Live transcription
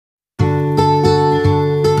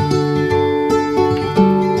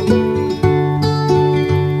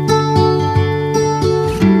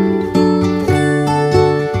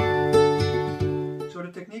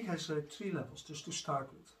start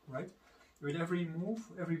with, right? With every move,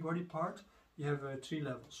 every body part, you have 3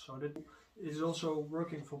 levels. So that is also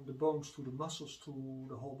working from the bones to the muscles to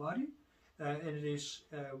the whole body. And it is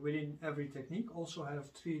within every technique also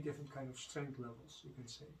have 3 different kind of strength levels, you can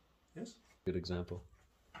say. Yes? Good example.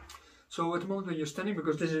 So at the moment when you're standing,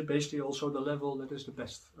 because this is basically also the level that is the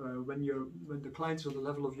best. When the client is on the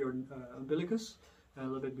level of your umbilicus, a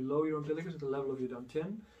little bit below your umbilicus, at the level of your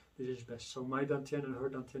dantian, this is best. So my dantian and her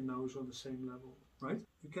dantian now is on the same level, right?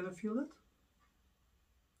 You can feel that?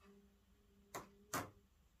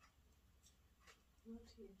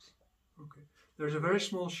 Okay. There's a very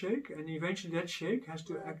small shake, and eventually that shake has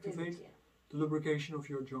to activate the lubrication of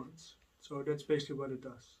your joints. So that's basically what it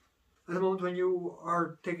does. At the moment when you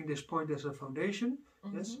are taking this point as a foundation,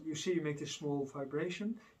 yes, you see you make this small vibration.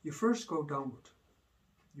 You first go downward.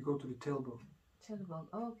 You go to the tailbone. Tailbone,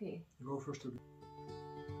 okay. You go first to the...